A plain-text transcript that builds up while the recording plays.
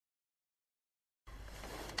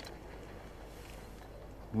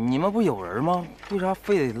你们不有人吗？为啥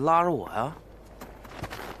非得拉着我呀？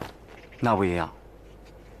那不一样，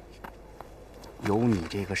有你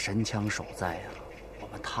这个神枪手在呀，我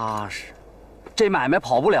们踏实，这买卖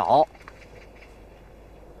跑不了。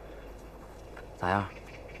咋样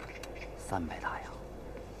？300大洋，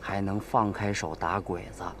还能放开手打鬼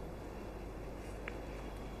子。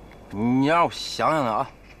你让我想想呢啊！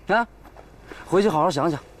啊，回去好好想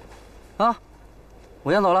想。啊，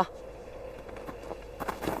我先走了。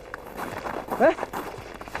哎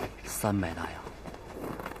，300大洋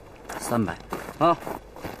，300啊！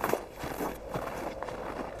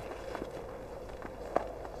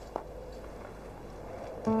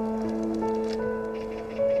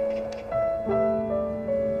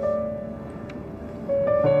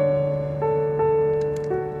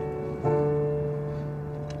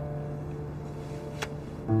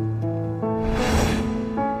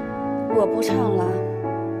我不唱了，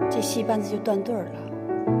这戏班子就断队了。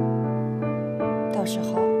到时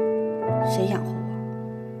候谁养活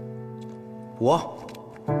我？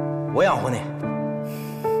我养活你。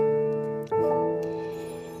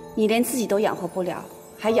你连自己都养活不了，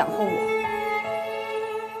还养活我？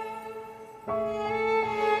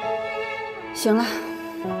行了，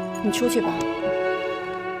你出去吧，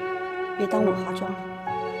别耽误我化妆了。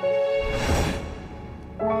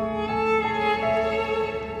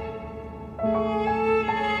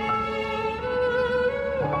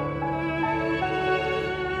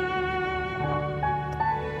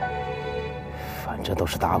这都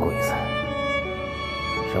是打鬼子，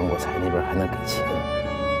任我才那边还能给钱，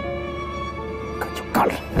可就干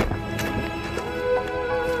了。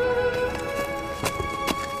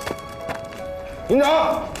营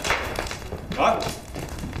长，来，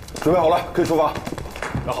准备好了，可以出发。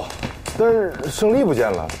那好，但是胜利不见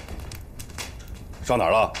了，上哪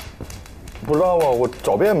儿了？不知道啊，我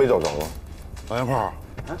找遍没找着啊。王元炮，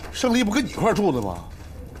胜利不跟你一块住的吗？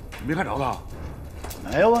你没看着他？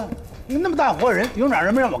没有啊。那么大活人，营长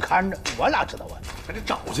人没让我看着，我哪知道啊？还得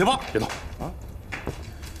找去吧。别动啊！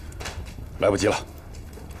来不及了，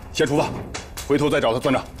先出发，回头再找他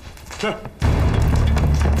算账。是。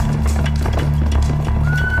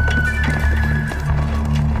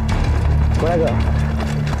郭大哥，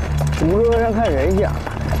主桌上看人相，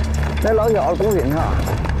那老小子毒品差，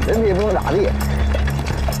人也不能咋地。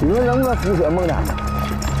你们能不能胡扯蒙他？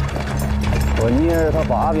我妮儿他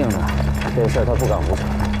把柄呢，这事儿他不敢胡扯。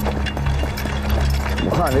我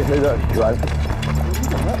看这是个冤。你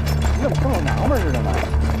怎么那么跟老娘们似的呢？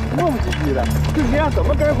磨磨唧唧的，就这样怎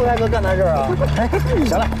么跟郭大哥干那事儿啊？哎，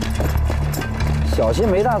行了，小心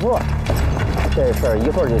没大错，这事儿一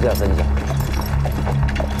会儿就见分晓。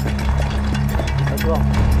大哥，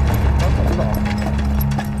咱怎么走？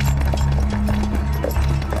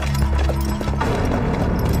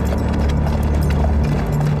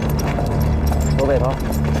左北头，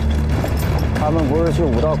他们不是去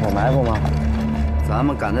五道口埋伏吗？咱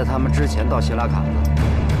们赶在他们之前到斜拉坎子，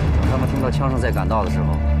等他们听到枪声再赶到的时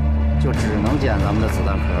候，就只能捡咱们的子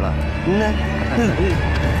弹壳了。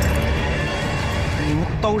你们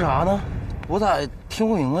叨啥呢？我咋听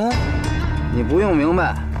不明白呢？你不用明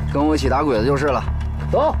白，跟我一起打鬼子就是了。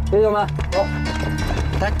走，弟兄们，走。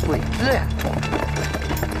打鬼子呀！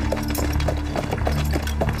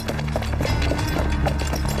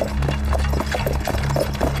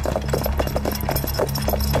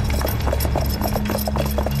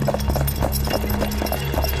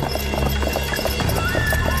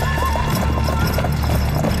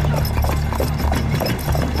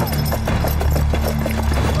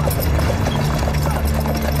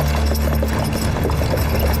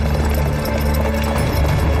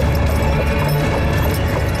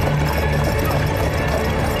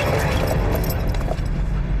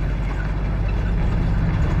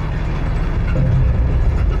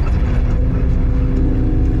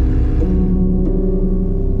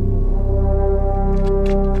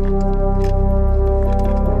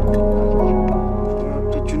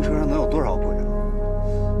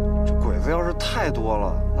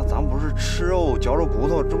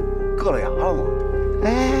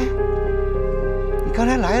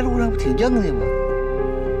硬的吗？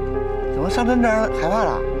怎么上阵仗害怕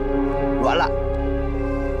了？软了？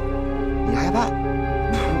你害怕？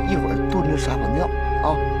一会儿肚里撒泡尿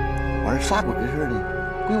啊！完事杀鬼的事呢，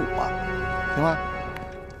归我，行吗？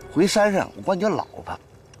回山上我管你叫老婆，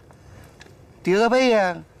叠个被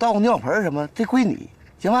呀，倒个尿盆什么，这归你，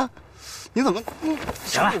行吗？你怎么？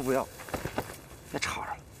行了，不要，别吵了。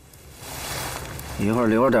一会儿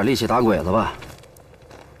留着点力气打鬼子吧。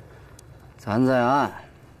咱在暗。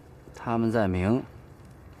他们在明，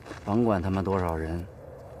甭管他们多少人，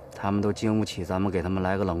他们都经不起咱们给他们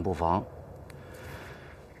来个冷不防。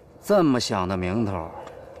这么响的名头，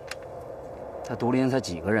他独立营才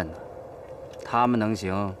几个人呢？他们能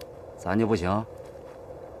行，咱就不行？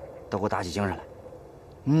都给我打起精神来！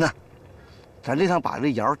嗯呐，咱这趟把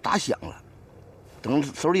这窑打响了，等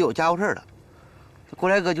手里有家伙事了，这过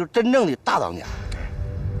来哥就是真正的大当家。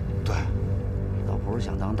对，倒不是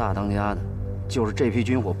想当大当家的，就是这批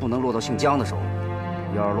军火不能落到姓姜的手里。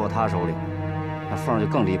要是落他手里，那凤就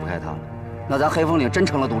更离不开他了。那咱黑风岭真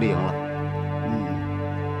成了独立营了。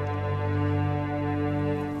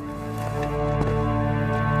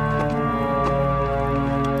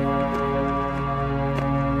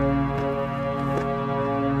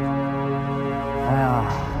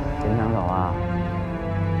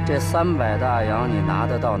这300大洋你拿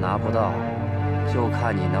得到拿不到，就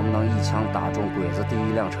看你能不能一枪打中鬼子第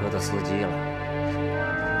1辆车的司机了。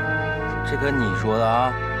这可你说的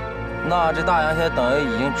啊？那这大洋现在等于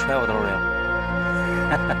已经揣我兜里了。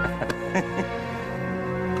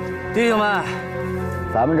弟兄们，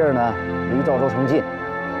咱们这儿呢离赵州城近，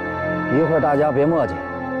一会儿大家别磨叽，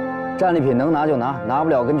战利品能拿就拿，拿不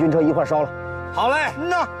了跟军车一块烧了。好嘞，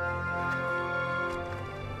那。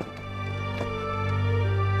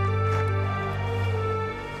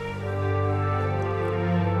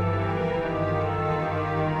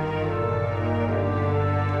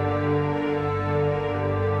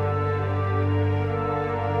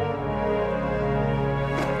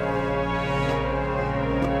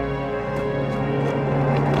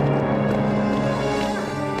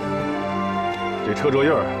车辙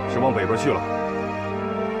印是往北边去了。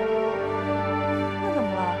那怎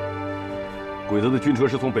么了？鬼子的军车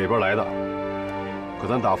是从北边来的，可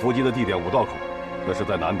咱打伏击的地点5道口，那是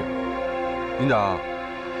在南边。营长，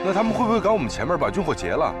那他们会不会赶我们前面把军火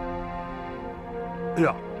劫了？哎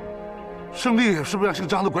呀，胜利是不是让姓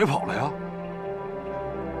张的拐跑了呀？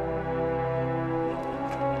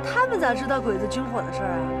他们咋知道鬼子军火的事儿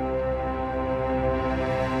啊？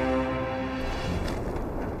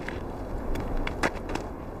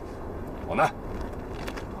往南。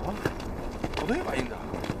不对吧，营长？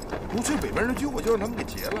不去北边的军火就让他们给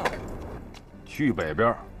劫了。去北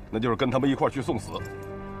边，那就是跟他们一块去送死。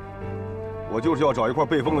我就是要找一块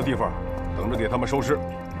背风的地方，等着给他们收尸。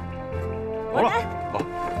好了，好，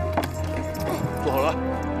做好了，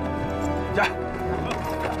加！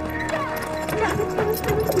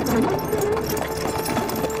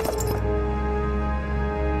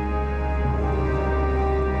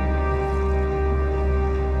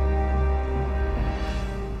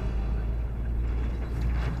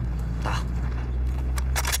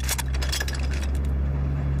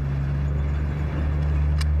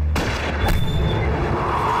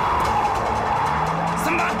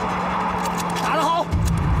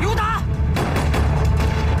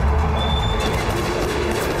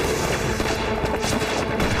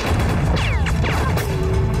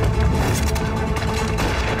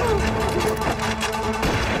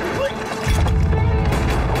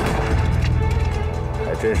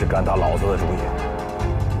真是干他老子的主意！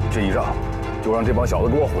这一仗，就让这帮小子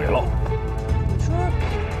给我毁了。你说，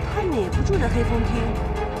他们也不住在黑风厅，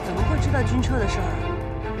怎么会知道军车的事儿？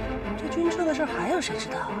这军车的事儿还有谁知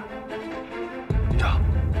道啊？营长，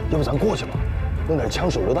要不咱过去吧，弄点枪、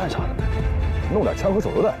手榴弹啥的。弄点枪和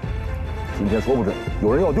手榴弹，今天说不准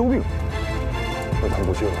有人要丢命。那咱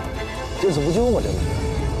不去了，见死不救嘛，这不是？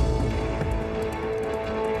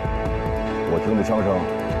我听着枪声，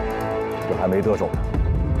这还没得手呢。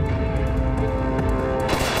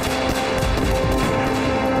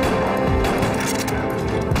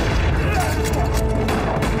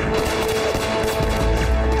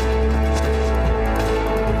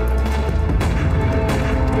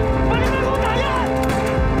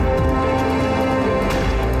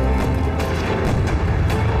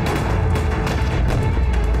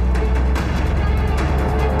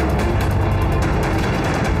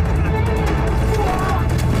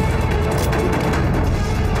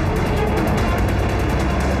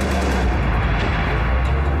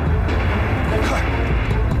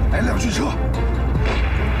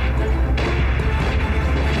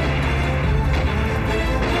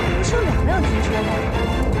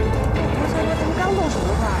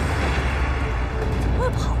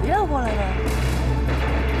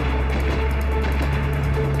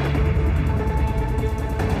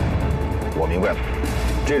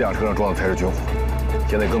这辆车上装的才是军火，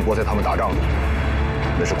现在跟国才他们打仗的，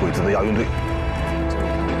那是鬼子的亚运队。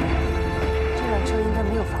这辆车应该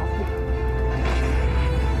没有防护。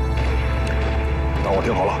那我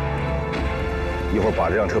听好了，一会儿把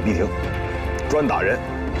这辆车逼停，专打人，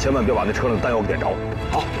千万别把那车上的弹药给点着。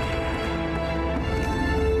好。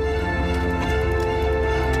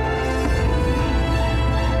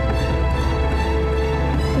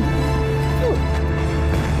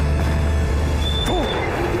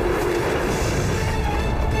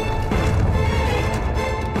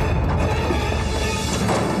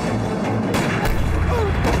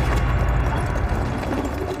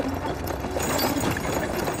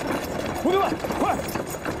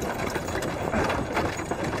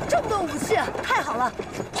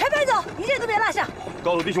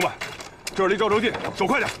弟兄们，这儿离赵州近，手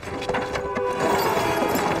快点！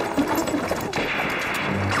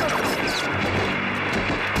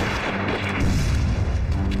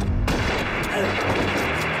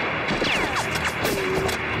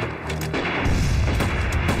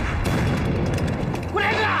鬼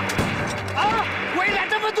来哥，啊，鬼的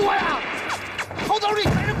这么多呀！后头里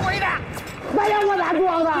全是鬼的。那让我咋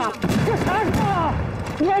装的？这啥时候了？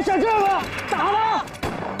你还想这个？打了！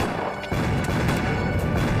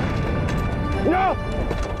 娘，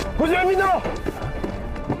快去民道！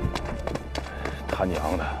他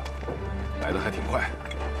娘的，来的还挺快。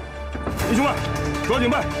弟兄们，抓紧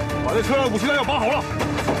办，把那车上武器弹药绑好了。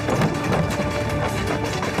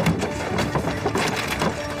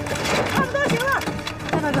差不多行了，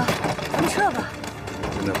大哥，咱们撤吧。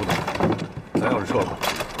现在不能，咱要是撤了，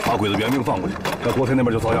把鬼子援兵放过去，那国才那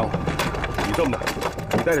边就遭殃了。你这么的，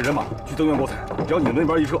你带着人马去增援国才，只要你们那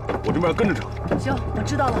边一撤，我这边跟着撤。行，我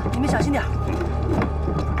知道了，你们小心点。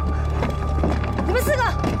 你们4个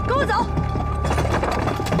跟我走。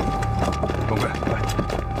关贵，来，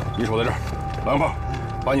你守在这儿，老洋炮，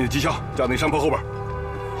把你的机枪架在那山坡后边。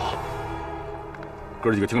好，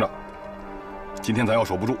哥几个听着，今天咱要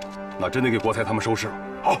守不住，那真得给国才他们收尸了。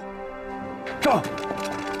好，上。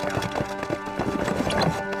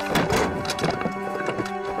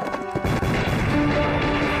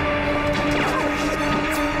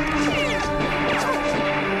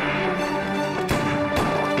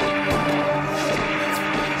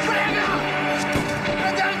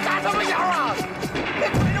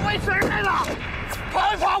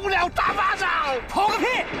 大巴掌！跑个屁！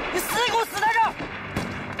你死给我死在这儿！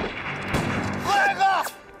何大哥，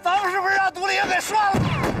咱们是不是让独立营给涮了？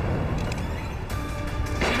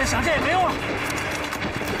现在想这也没用了。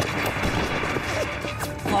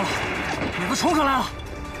糟了，鬼子冲上来了！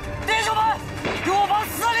弟兄们，给我往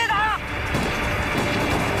死里打！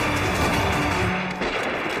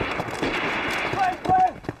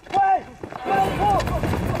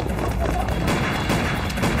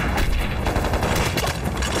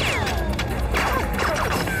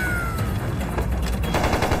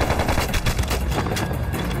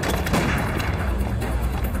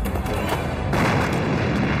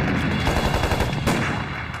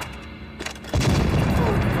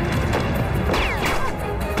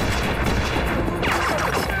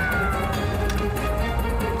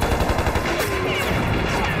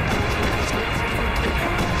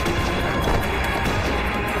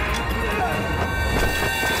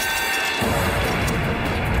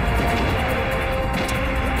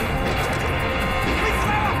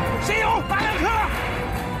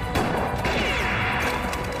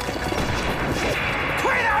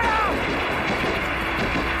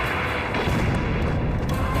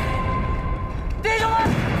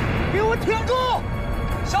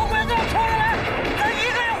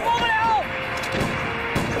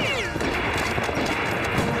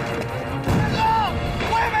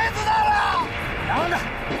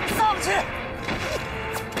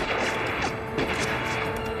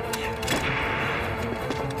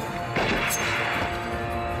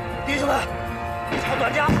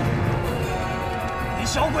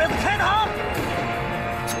小鬼子开膛！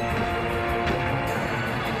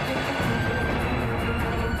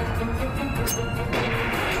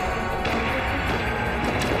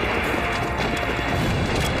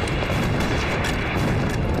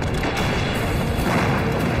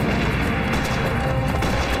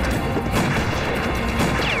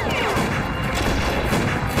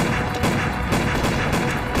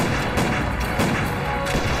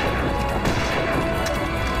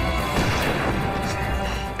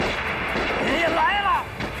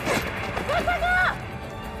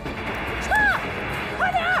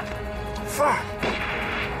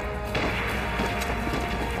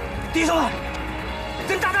弟兄们，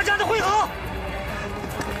跟大当家的会合！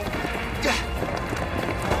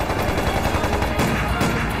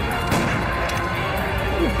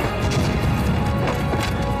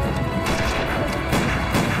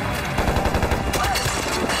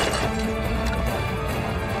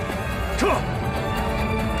撤！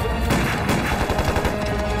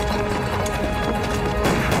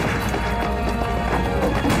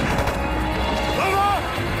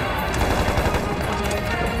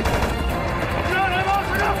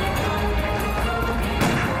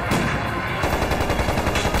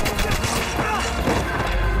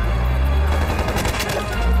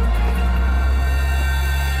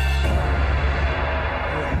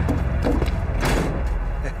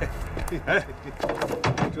哎，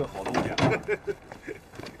这好东西！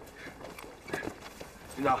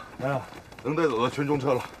营长，能带走的全中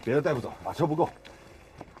车了，别的带不走，马车不够。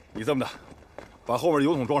你这么的，把后面的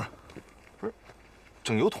油桶装上。不是，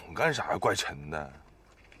蒸油桶干啥呀？怪沉的，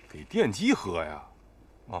给电机喝呀。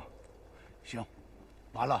啊，行，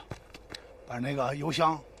完了，把那个油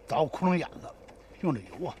箱凿窟窿眼子，用这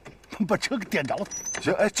油啊，把车给点着它。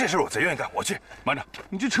行，哎，这事我贼愿意干，我去。慢着，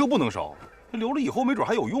你这车不能烧，留了以后没准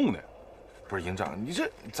还有用呢。不是营长，你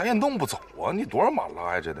这咱也弄不走啊！你多少马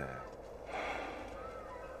拉呀？这得。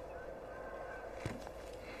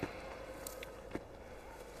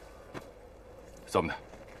这么的，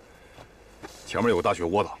前面有个大雪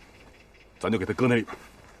窝子，咱就给它搁那里边。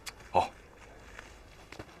好。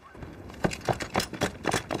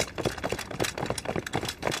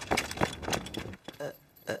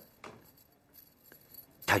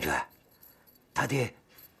太君，他的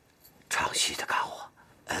唱戏的干活，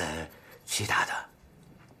其他的，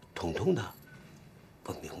统统的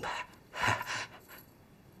不明白。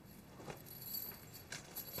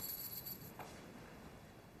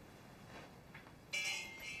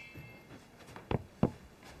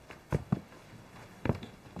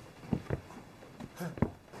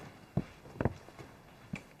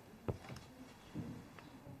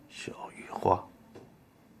小雨花，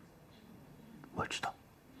我知道，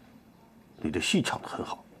你的戏唱得很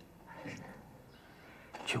好，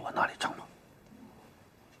去我那里唱吧。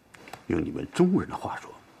用你们中国人的话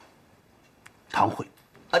说，堂会。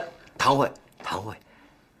堂会。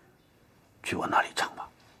去我那里唱吧。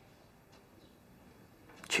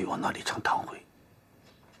去我那里唱堂会，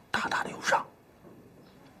大大的有伤。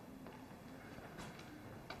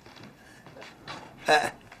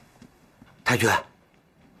哎，太君，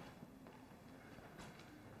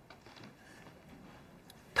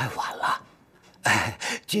太晚了。哎，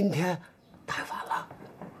今天太晚了。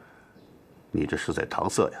你这是在搪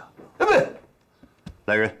塞呀？不，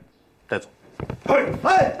来人，带走。哎，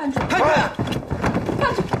太君，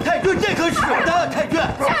太君，这可是我的太君，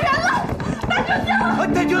吓人了，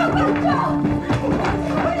班主任，太君，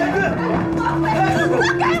太君，放开我，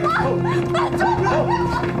班主任，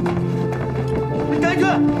太君，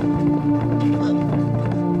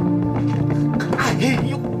哎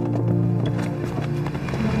呦！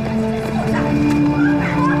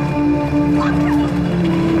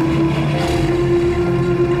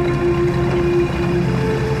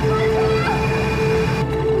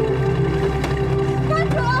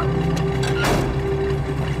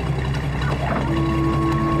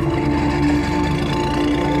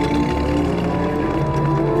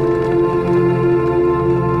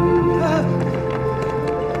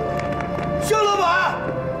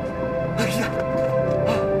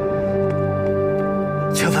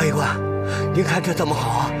您看这怎么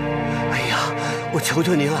好啊？哎呀，我求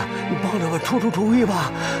求您了，你帮着我出主意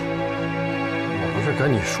吧。我不是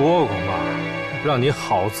跟你说过吗？让你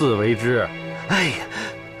好自为之。哎呀，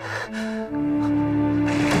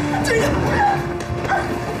这人，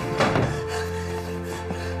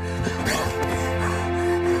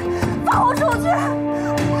放我出去！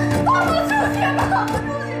放我出去！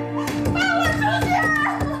放我出去！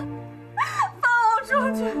放我出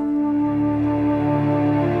去！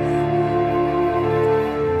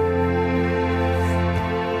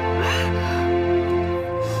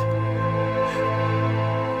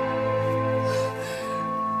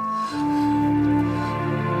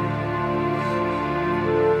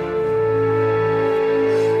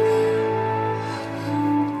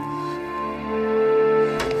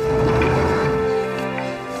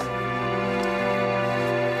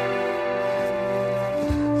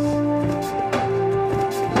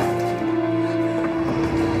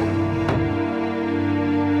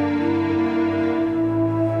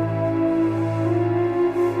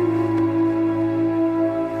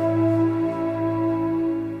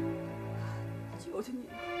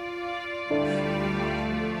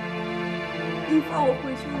放我出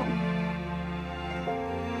去！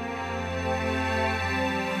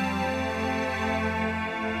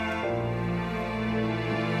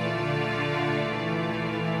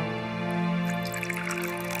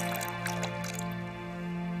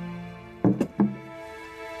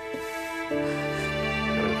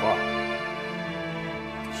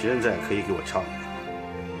现在可以给我唱一个。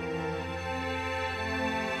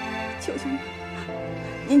求求你，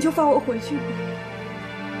您就放我回去吧。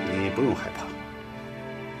你不用害怕。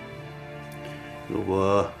如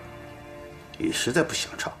果你实在不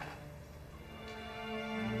想唱，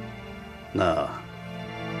那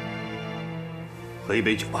喝一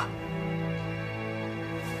杯酒吧。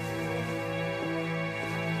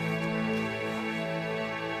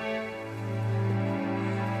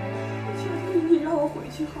求求你，你让我回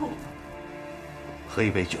去好吗？喝一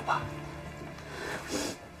杯酒吧。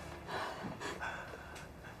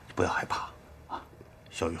不要害怕啊，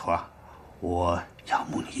小雨花，我仰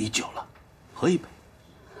慕你已久了，喝一杯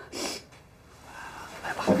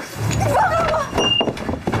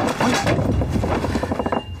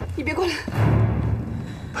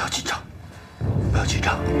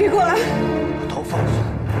别过来！把头放下！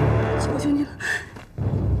求求你了，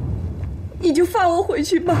你就放我回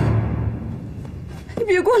去吧。你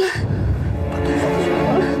别过来！把头放下！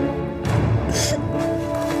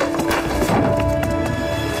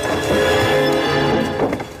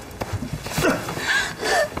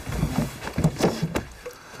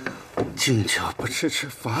敬酒不吃吃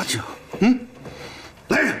罚酒。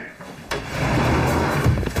来人！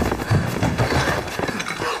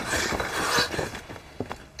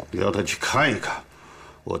要他去看一看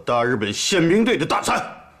我大日本宪兵队的大餐。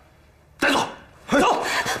带走，走！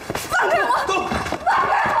放开我！走！放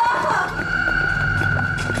开我！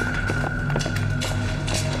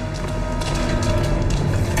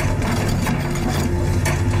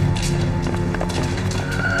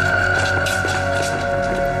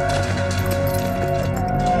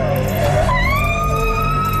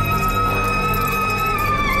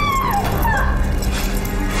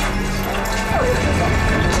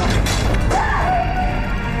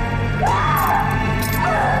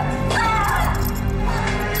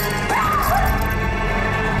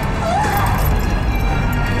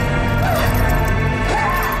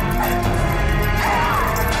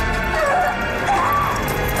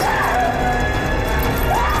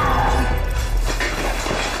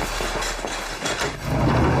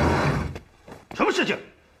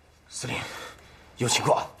有情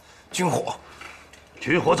况，军火。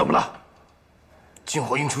军火怎么了？军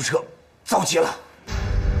火运输车遭劫了。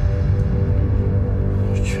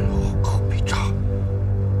军火口被炸，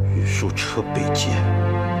运输车被劫。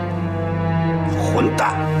混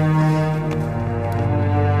蛋！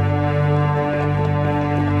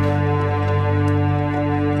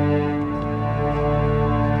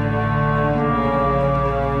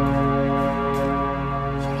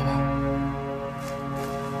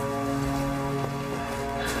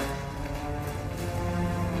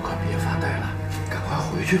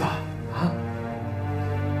去吧，啊！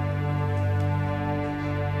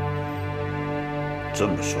这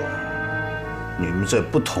么说，你们在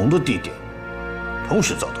不同的地点同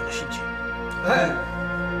时遭到了袭击。哎，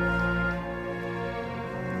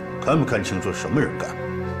看没看清楚什么人干？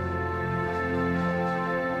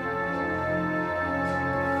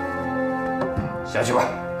下去吧。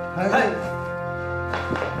哎。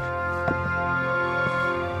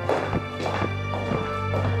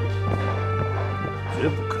绝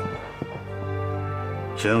不可能！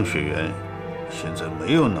江雪原现在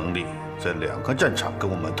没有能力在2个战场跟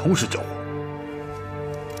我们同时交火。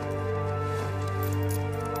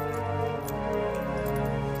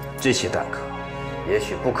这些弹壳，也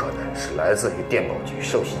许不可能是来自于电报局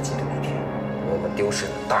受袭击的那天，我们丢失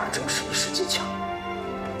了大正11机枪。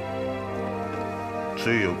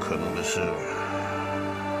最有可能的是，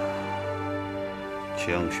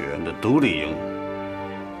江雪原的独立营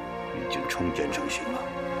已经重建成型了。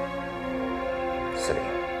司令，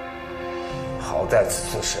好在此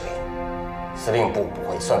次失利，司令部不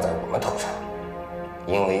会算在我们头上，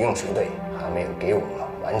因为运输队还没有给我们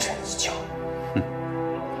完成移交。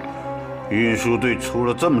运输队出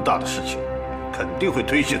了这么大的事情，肯定会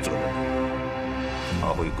推卸责任，他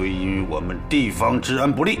会归因于我们地方治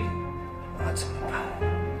安不力。那怎么办？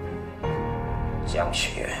江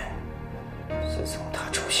雪原，自从他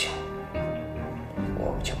出现，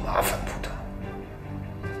我们就麻烦不断，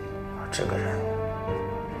而这个人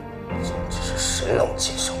简直是神龙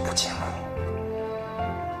见首不见尾。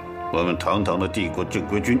我们堂堂的帝国正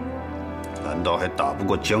规军，难道还打不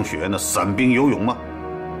过江雪原的散兵游勇吗？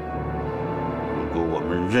如果我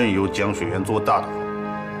们任由江雪原做大的话，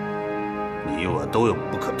你我都有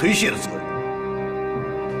不可推卸的责任。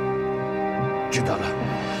知道了。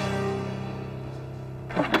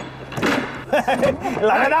老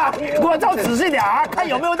大大，给我照仔细点儿，看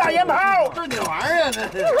有没有大烟炮。这你玩意儿啊，这是。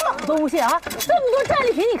你可老多无懈啊！这么多战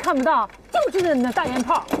利品你看不到，就知道你那大烟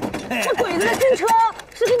炮。这鬼子的军车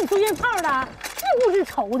是给你做烟炮的，是不是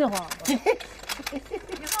愁得慌？以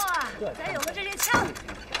后啊，咱有了这些枪，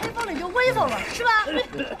黑风岭就威风了，是吧？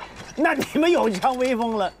那你们有枪威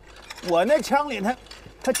风了，我那枪里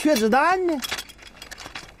它缺子弹呢。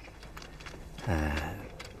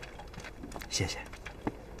谢谢。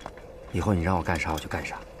以后你让我干啥我就干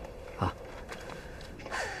啥，啊？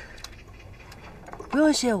不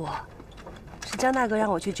用谢我，是江大哥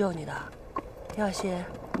让我去救你的。要谢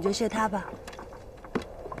你就谢他吧。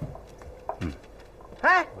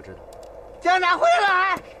哎，我知道。江长回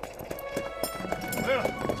来了！回来了。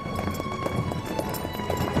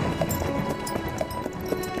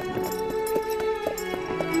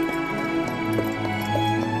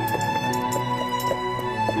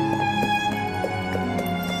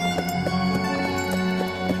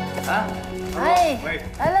哎，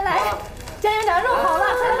来，江营长肉好了，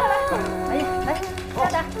来来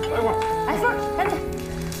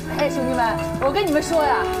们，我跟你们说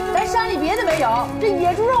呀，咱山里别的没有，这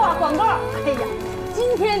野猪肉啊，广告。哎呀，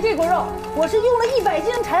今天这锅肉我是用了100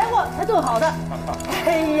斤柴火才炖好的。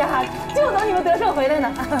哎呀，就等你们得胜回来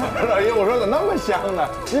呢。老姨，我说咋那么香呢？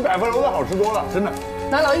比100份肉的好吃多了，真的。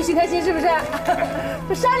那老姨心开心是不是？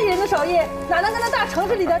这山里人的手艺哪能跟那大城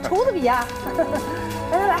市里的厨子比呀？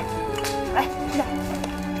来，吃点。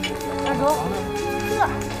大叔，呵，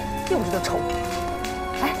就知道臭。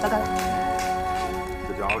来，老哥来。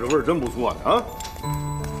这家伙这味儿真不错呢啊！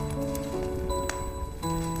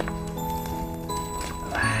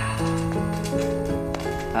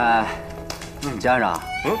哎，家长，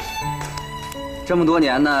这么多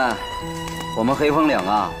年呢，我们黑风岭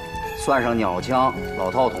啊，算上鸟枪、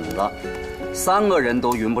老套筒子，3个人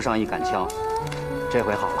都云不上1杆枪。这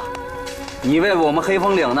回好了，你为我们黑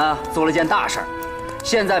风岭呢做了件大事儿，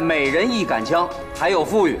现在每人1杆枪，还有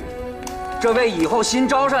富裕。这为以后新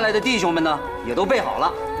招上来的弟兄们呢，也都备好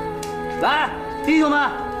了。来，弟兄们，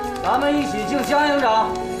咱们一起敬江营长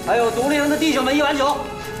还有独立营的弟兄们1碗酒。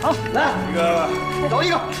好，来，找一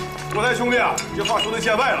个。国台兄弟啊，这话说得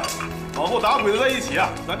见外了，往后打鬼子在一起啊，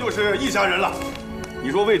咱就是一家人了。你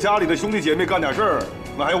说为家里的兄弟姐妹干点事儿，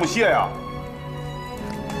那还用谢呀？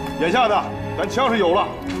眼下呢，咱枪是有了，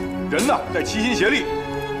人呢再齐心协力，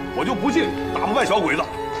我就不信打不败小鬼子。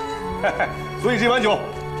所以这碗酒，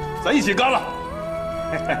咱一起干了。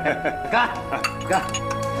干！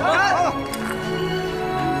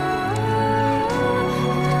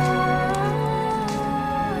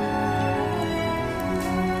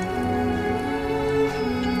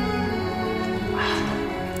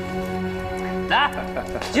来，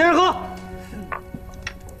接着喝。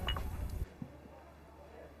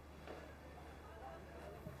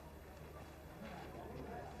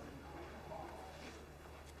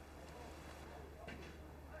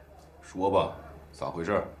说吧，咋回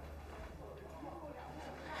事？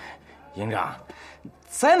营长，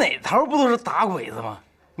在哪头不都是打鬼子吗？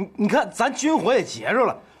你看，咱军火也结着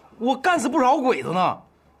了，我干死不少鬼子呢。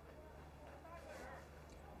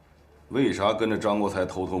为啥跟着张国才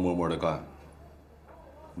偷偷摸摸的干？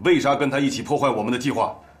为啥跟他一起破坏我们的计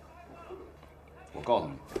划？我告诉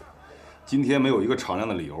你，今天没有一个敞亮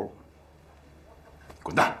的理由。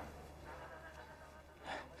滚蛋！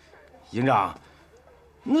营长，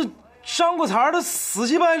那张国才他死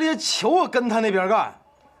乞白咧求我跟他那边干，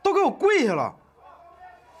都给我跪下了。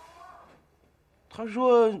他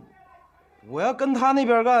说，我要跟他那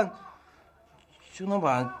边干，就能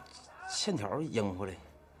把欠条赢回来。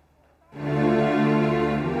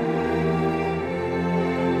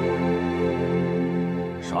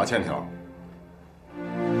啥欠条？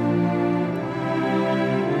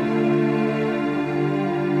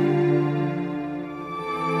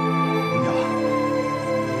营长，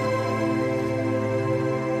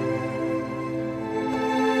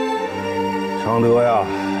常德呀，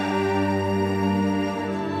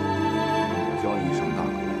我叫你一声大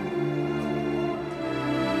哥。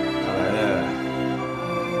看来呢，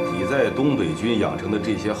你在东北军养成的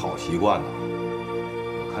这些好习惯呢，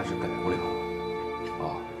我看是改不了。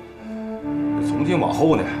从今往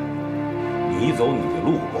后呢，你走你的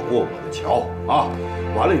路，我过我的桥啊！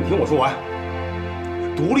完了，你听我说完，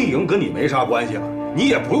独立营跟你没啥关系了，你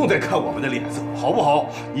也不用再看我们的脸色，好不好？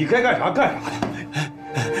你该干啥干啥的。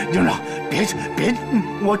营长，别，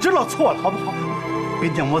我知道错了，好不好？别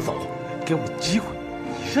让我走，给我机会。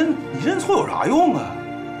你认错有啥用啊？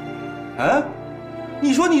啊？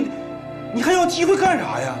你说你还要机会干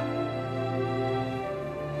啥呀？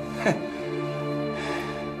嘿，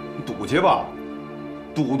你赌去吧。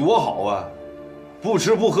赌多好啊！不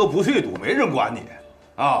吃不喝不睡赌，没人管你，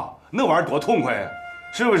啊，那玩意儿多痛快呀，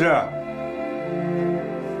是不是？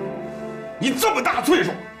你这么大岁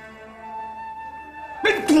数，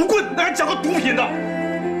那赌棍那还讲个毒品呢？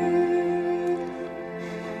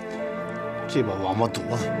这帮王八犊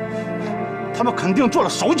子，他们肯定做了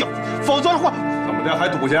手脚，否则的话，怎么的还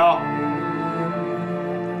赌去啊？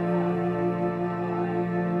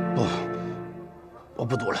不，我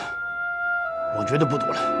不赌了。我绝对不赌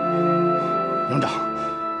了，营长，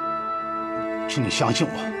请你相信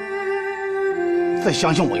我，再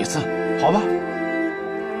相信我一次，好吧？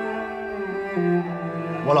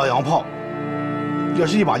我老杨炮也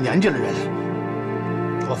是一把年纪的人，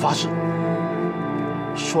我发誓，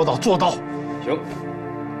说到做到。行，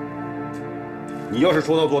你要是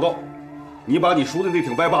说到做到，你把你叔的那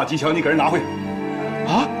挺歪把机枪，你给人拿回去。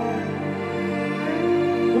啊？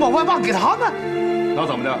我把歪把给他们？那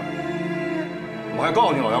怎么的？我还告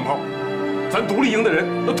诉你，老洋炮，咱独立营的人，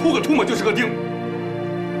那秃个秃沫就是个钉，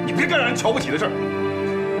你别干让人瞧不起的事儿。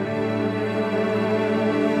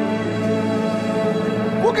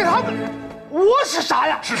我给他们，我是啥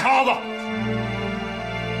呀？是叉子。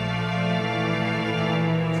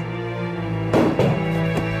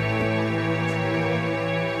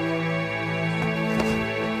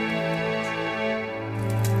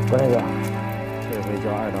我那个，这回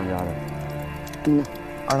叫二当家的。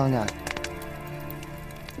二当家的。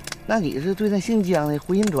那你是对那姓江的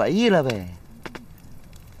回心转意了呗？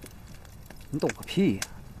你懂个屁呀！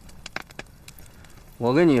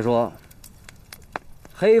我跟你说，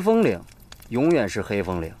黑风岭永远是黑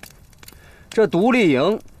风岭，这独立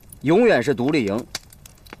营永远是独立营。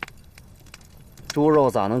猪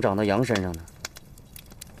肉咋能长到羊身上呢？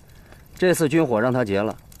这次军火让他劫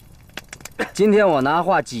了，今天我拿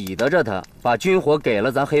话挤得着他，把军火给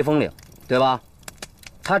了咱黑风岭，对吧？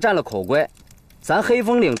他占了口乖，咱黑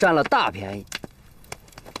风岭占了大便宜，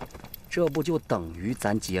这不就等于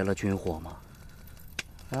咱劫了军火吗？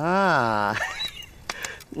啊，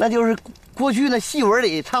那就是过去那戏文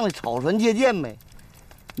里唱的草船借箭呗，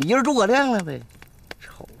你就是诸葛亮了呗。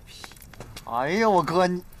臭屁！哎呀，我哥，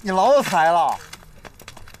你老有才了。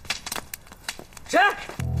谁？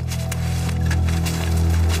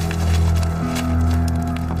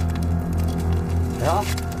谁啊？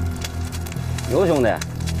牛兄弟，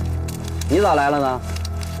你咋来了呢？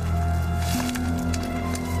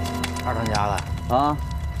二当家的啊，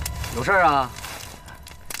有事儿啊？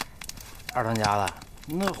二当家的，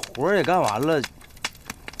那活儿也干完了，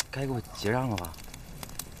该给我结账了吧？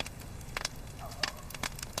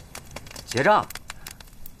结账？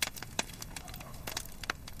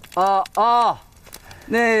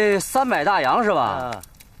那300大洋是吧？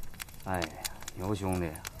哎呀，牛兄弟，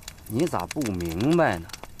你咋不明白呢？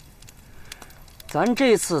咱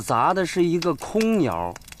这次砸的是一个空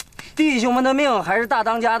窑，弟兄们的命还是大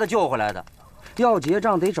当家的救回来的，要结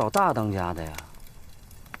账得找大当家的呀。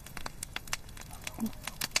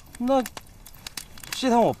那这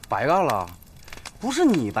趟我白干了？不是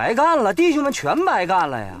你白干了，弟兄们全白干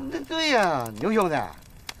了呀。对呀，牛兄弟，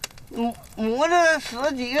我这死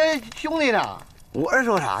了几个兄弟呢？我儿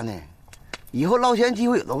说啥呢？以后捞钱机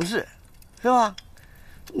会有都是，是吧？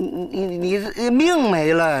你这命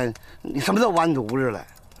没了，你什么都完犊子了。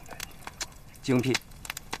精辟。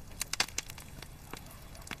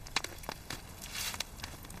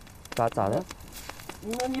咋的？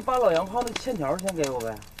那你把老杨炮那欠条先给我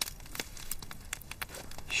呗。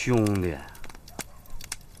兄弟，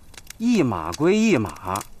一码归一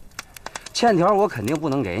码，欠条我肯定不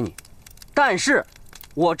能给你，但是，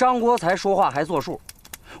我张国才说话还作数，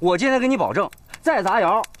我今天给你保证，再砸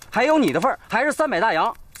窑还有你的份儿，还是300大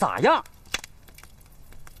洋，咋样？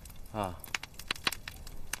啊？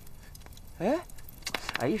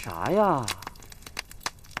哎啥呀？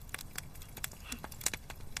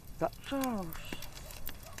这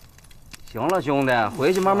行了，兄弟，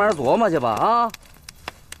回去慢慢琢磨去吧啊！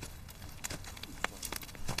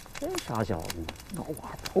这傻小子，脑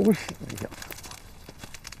瓜偷屎去！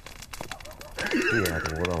瘪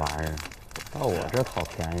犊子玩意儿，到我这讨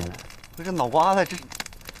便宜了。不是脑瓜子，这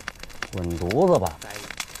滚犊子吧！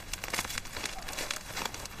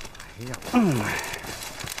哎呀，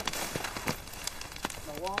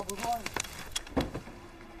脑瓜不错。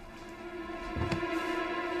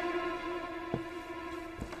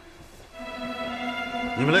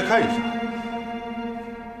你们来看一下，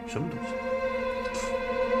什么东西？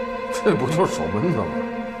这不就是守门子吗？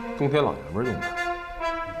冬天老爷们用的。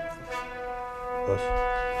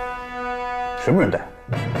什么人带？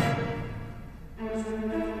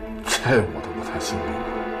这我都不太清楚。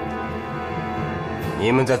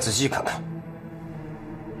你们再仔细看看。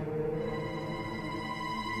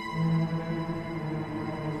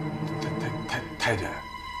太监，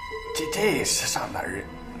这是上哪儿？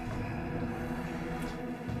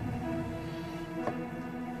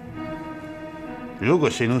如果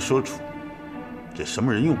谁能说出这什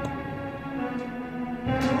么人用过，我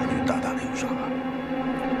就大大的有赏啊！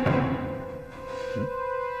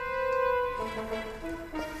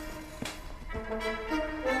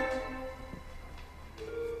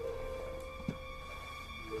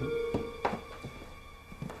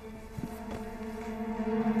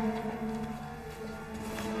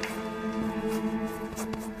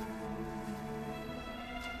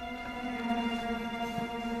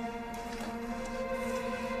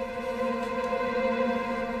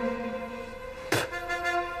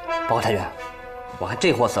报告太原，我看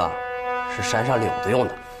这货色是山上柳子用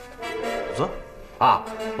的。柳子？啊，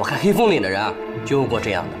我看黑风岭的人啊就用过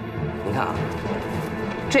这样的。您看啊，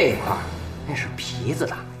这一块那是皮子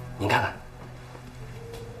的，您看看。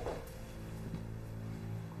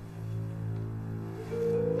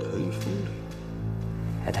黑风岭。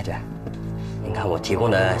哎，太监，您看我提供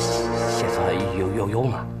的线索有用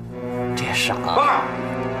吗？这也傻。爸，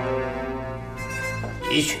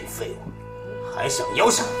一群废物，还想要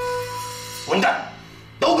啥？滚蛋！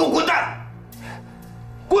都给我滚蛋！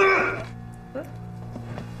滚！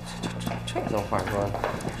这种话说的。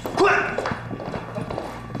快！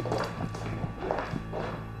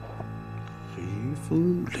黑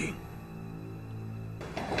风岭。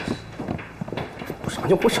不上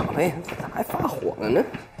就不上呗，咋还发火了呢？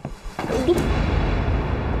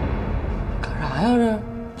干啥呀这？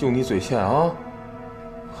就你嘴欠啊！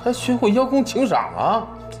还学会邀功请赏了？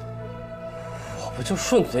我不就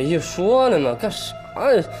顺嘴一说的吗？干啥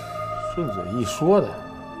呀？顺嘴一说的，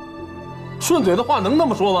顺嘴的话能那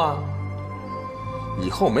么说吗？以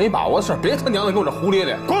后没把握的事，别他娘的跟我这胡咧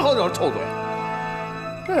咧，光好这臭嘴。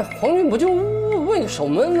这皇军不就为你守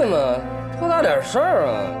门的吗？多大点事儿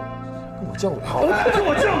啊！跟我犟嘴好，跟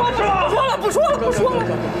我犟不说了。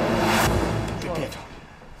别吵，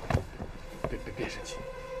别生气。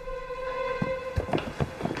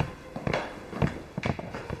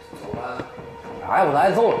走吧，还不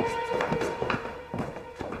来揍你？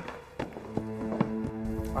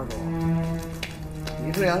二叔，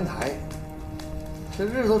你这阳台，这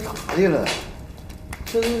日子都咋的了？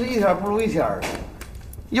真是一天不如一天的，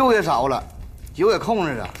肉也少了，酒也控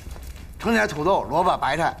制着，成天土豆、萝卜、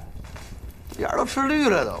白菜，眼都吃绿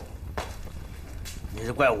了都。你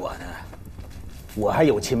是怪我呢，我还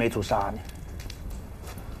有气没处撒呢。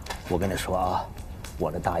我跟你说啊，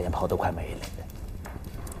我的大烟炮都快没了，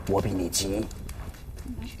我比你急。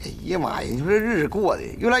哎呀妈呀！你说这日子过的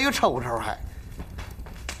越来越抽抽还。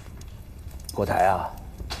国台啊，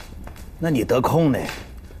那你得空呢，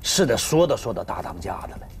是得说到大当家的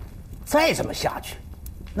了。再这么下去，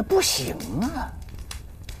那不行啊！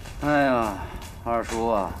哎呀，二叔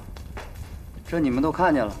啊，这你们都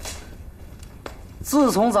看见了。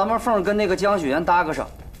自从咱们凤跟那个江雪原搭个上，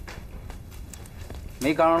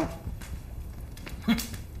没刚了。哼，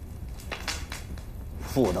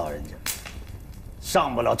妇道人家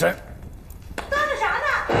上不了阵。当着啥呢？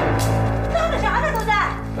当着啥呢？都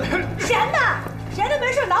在闲的，闲的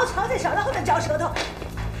没事老瞧这小子后面嚼舌头。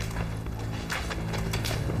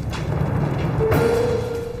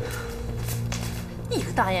你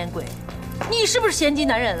个大烟鬼，你是不是嫌弃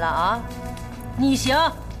男人了啊？你行，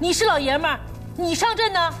你是老爷们儿，你上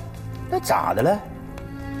阵呢？那咋的了？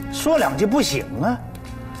说两句不行啊？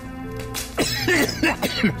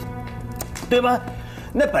对吧？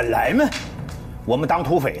那本来嘛，我们当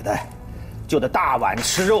土匪的，就得大碗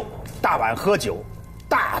吃肉，大碗喝酒，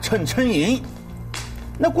大秤称银。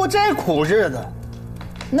那过这苦日子，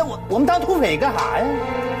那我们当土匪干啥呀？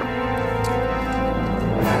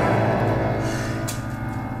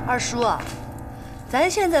二叔啊，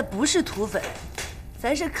咱现在不是土匪，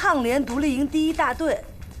咱是抗联独立营第一大队。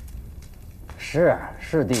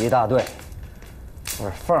是第一大队。不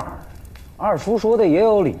是凤儿，二叔说的也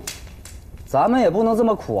有理，咱们也不能这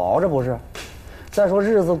么苦熬着，不是？再说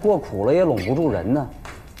日子过苦了也拢不住人呢。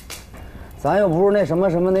咱又不是那什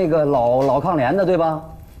么那个老抗联的，对吧？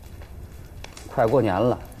快过年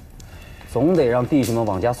了，总得让弟兄们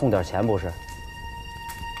往家送点钱，不是？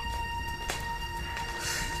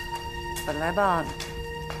本来吧，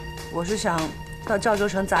我是想到赵州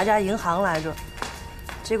城砸家银行来着，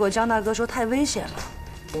结果江大哥说太危险了。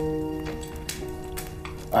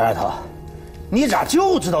二头，你咋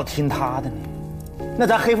就知道听他的呢？那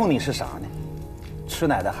咱黑凤你是啥呢？吃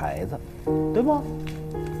奶的孩子，对不？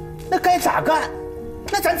那该咋干，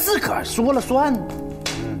那咱自个儿说了算。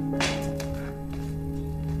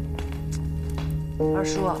二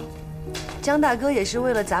叔，江大哥也是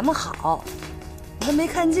为了咱们好，你都没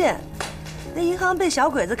看见，那银行被小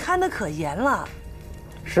鬼子看得可严了。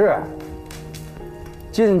是，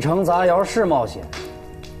进城砸窑是冒险，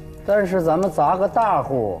但是咱们砸个大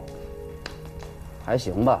户，还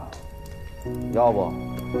行吧？要不，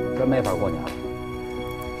真没法过年了。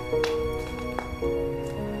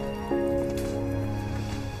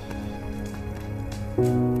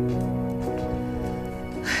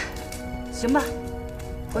行吧，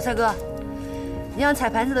国才哥，你让踩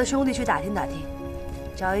盘子的兄弟去打听打听，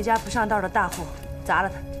找一家不上道的大户，砸了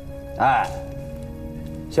他。哎，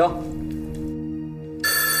行。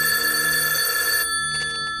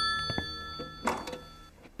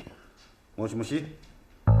もしもし。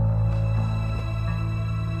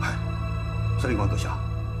嗨，司令官阁下，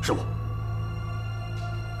是我。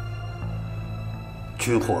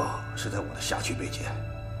军火是在我的辖区被劫，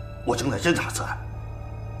我正在侦查此案。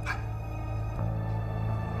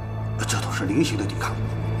这都是零星的抵抗，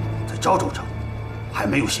在昭州城还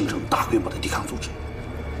没有形成大规模的抵抗组织。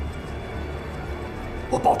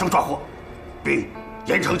我保证抓获，并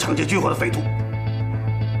严惩抢劫军火的匪徒。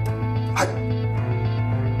嗨，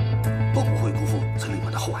我不会辜负司令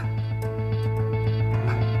官的厚爱。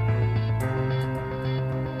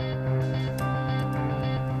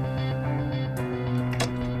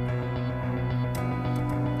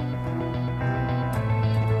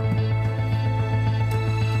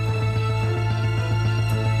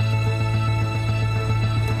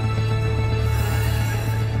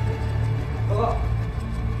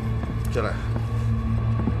进来。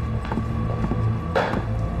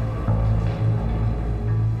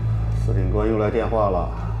司令官又来电话了，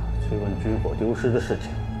催问军火丢失的事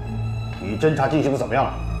情。你侦查进行的怎么样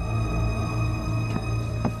了？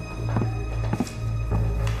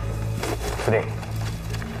司令，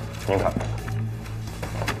您看，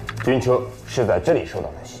军车是在这里受到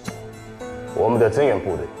的袭击，我们的增援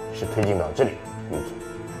部队是推进到这里入驻，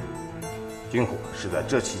军火是在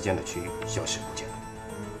这期间的区域消失不见了。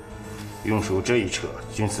用属这一车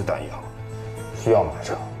军事弹药需要马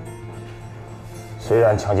车，虽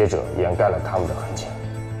然抢劫者掩盖了他们的痕迹，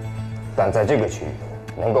但在这个区域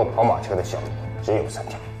能够跑马车的小路只有3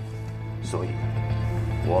条，所以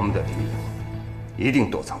我们的敌人一定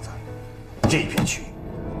躲藏在这一片区域。